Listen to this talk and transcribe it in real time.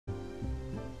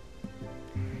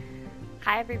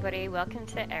Hi everybody, welcome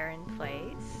to Erin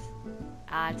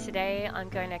Plays. Today I'm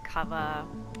going to cover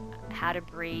how to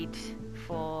breed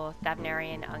for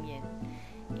Thavnairian Onion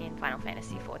in Final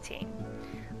Fantasy XIV.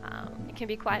 It can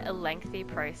be quite a lengthy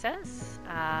process,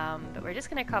 but we're just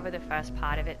going to cover the first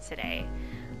part of it today.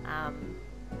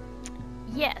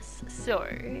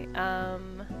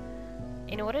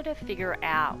 In order to figure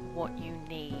out what you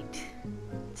need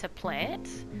to plant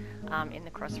in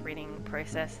the crossbreeding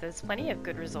process, there's plenty of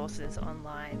good resources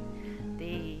online.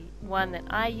 The one that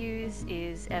I use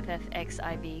is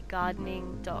FFXIV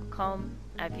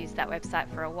I've used that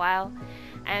website for a while,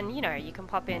 and you can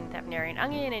pop in Thavnairian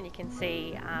Onion and you can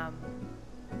see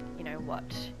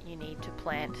what you need to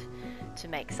plant to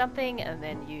make something, and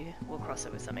then you will cross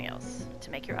it with something else to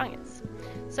make your onions.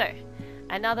 So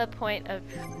another point of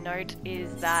note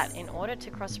is that in order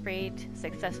to crossbreed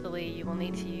successfully, you will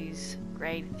need to use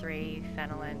grade 3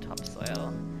 Thanalan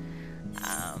Topsoil.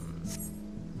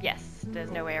 Yes,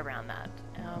 there's no way around that.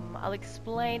 I'll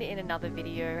explain in another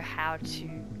video how to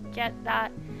get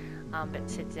that, but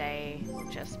today will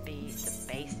just be the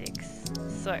basics.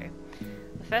 So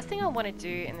the first thing I want to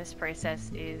do in this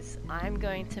process is I'm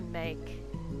going to make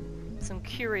some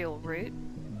Curiel root,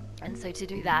 and so to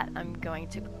do that I'm going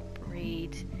to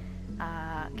breed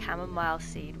chamomile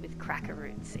seed with cracker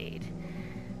root seed.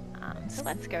 So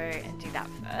let's go and do that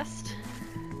first.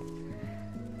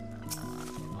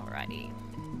 Alrighty.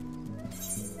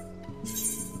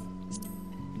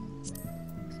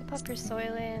 So pop your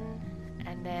soil in,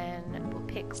 and then we'll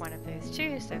pick one of those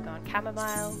two, so go on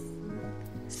chamomile.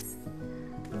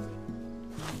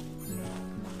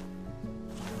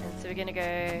 And so we're going to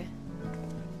go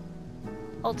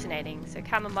alternating, so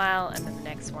chamomile, and then the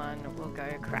next one will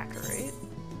go cracker root.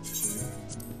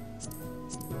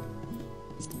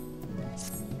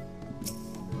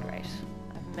 Great,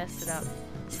 I've messed it up.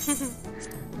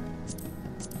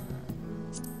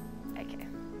 Okay.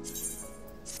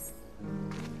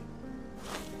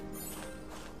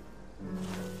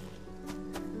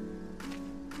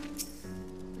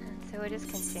 And so we'll just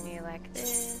continue like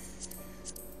this.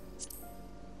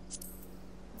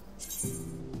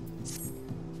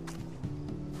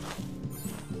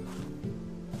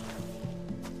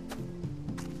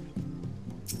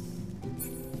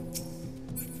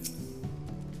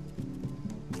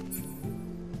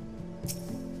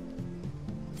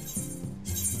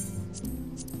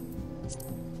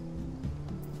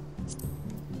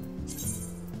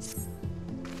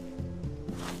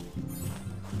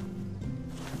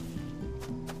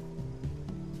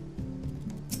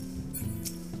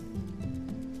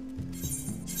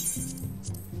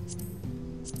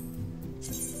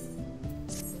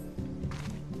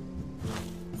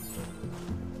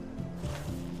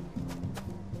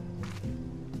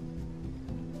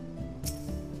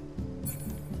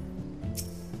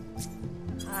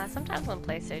 Sometimes on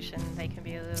PlayStation they can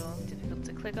be a little difficult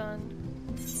to click on,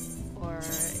 or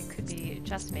it could be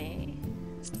just me.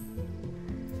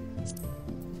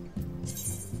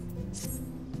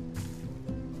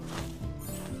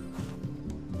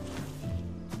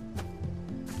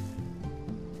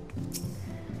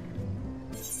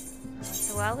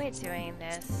 So while we're doing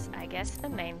this, I guess the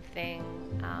main thing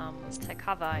to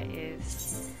cover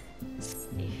is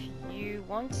if you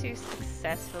want to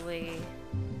successfully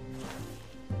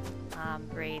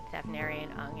breed Thavnairian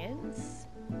onions,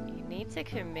 you need to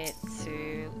commit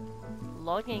to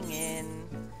logging in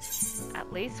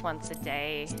at least once a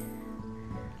day,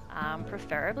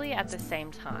 preferably at the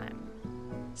same time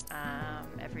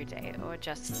every day, or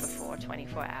just before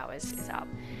 24 hours is up.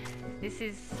 This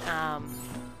is,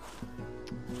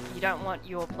 you don't want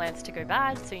your plants to go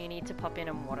bad, so you need to pop in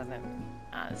and water them.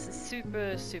 This is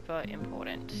super, super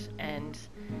important, and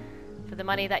for the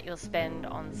money that you'll spend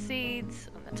on seeds,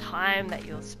 on the time that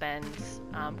you'll spend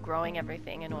growing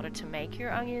everything in order to make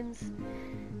your onions,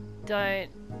 don't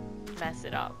mess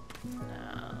it up.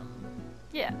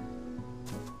 Yeah.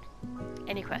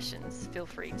 Any questions, feel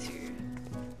free to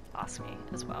ask me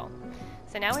as well.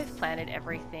 So now we've planted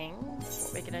everything,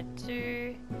 what we're going to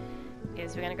do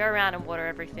is we're going to go around and water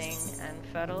everything and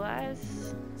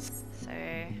fertilize. So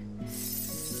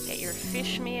get your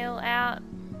fish meal out.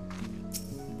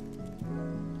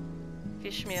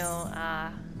 Fish meal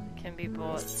can be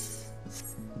bought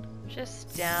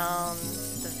just down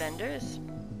the vendors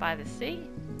by the sea.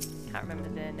 Can't remember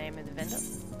the name of the vendor.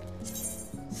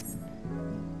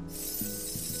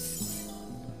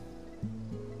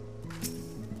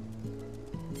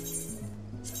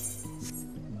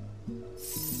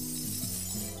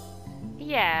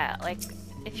 Yeah, like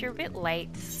if you're a bit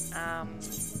late to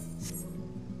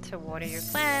water your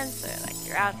plants, so like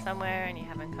you're out somewhere and you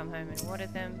haven't come home and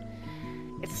watered them,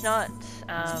 It's not,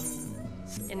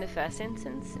 in the first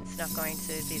instance, it's not going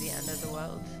to be the end of the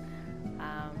world.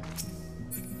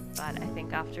 But I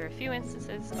think after a few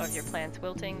instances of your plants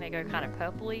wilting, they go kind of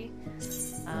purpley.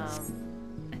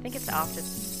 I think it's after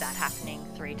that happening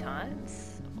 3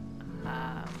 times,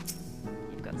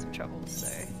 you've got some trouble, so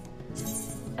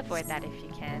avoid that if you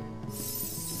can.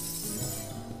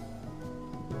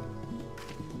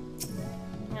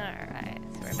 Alright,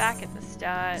 so we're back at the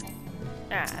start.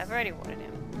 Alright, I've already watered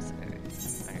him,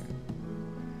 so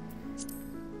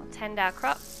I'll tend our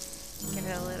crop, give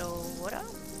it a little water.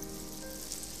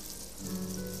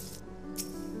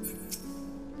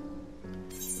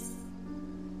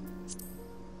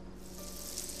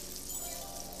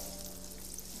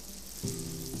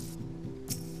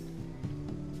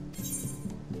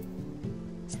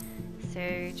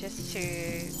 So just to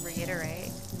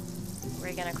reiterate,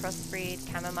 we're going to crossbreed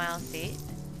chamomile seed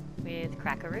with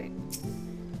cracker root,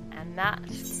 and that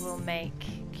will make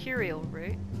Curiel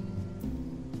root,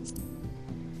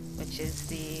 which is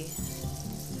the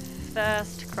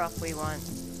first crop we want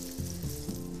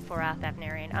for our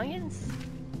Thavnairian onions.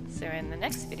 So in the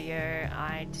next video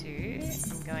I'm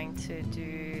going to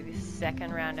do the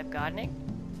second round of gardening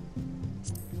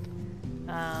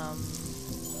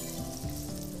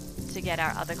to get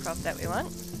our other crop that we want.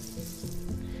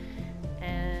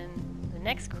 And the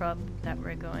next crop that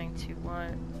we're going to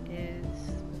want is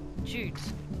jute.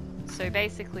 So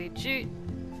basically jute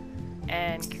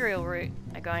and Curiel root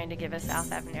are going to give us our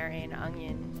Thavnairian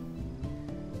onion.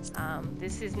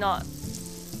 This is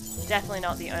definitely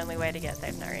not the only way to get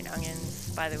Thavnairian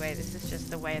onions, by the way. This is just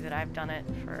the way that I've done it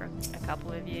for a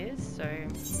couple of years. So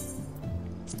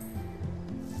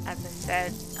as I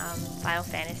said, Final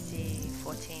Fantasy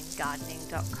 14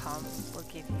 gardening.com will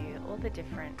give you all the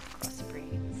different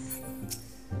crossbreeds.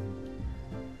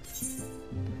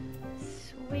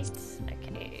 Sweet,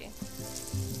 okay.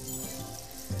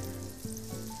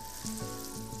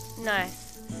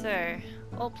 Nice, so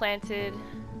all planted,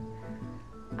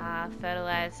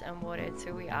 fertilized and watered,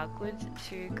 so we are good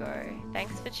to go.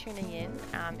 Thanks for tuning in.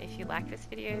 If you like this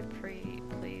video,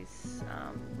 please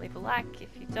leave a like.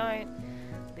 If you don't,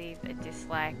 leave a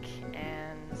dislike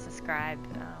and subscribe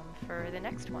for the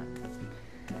next one.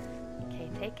 Okay,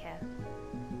 take care.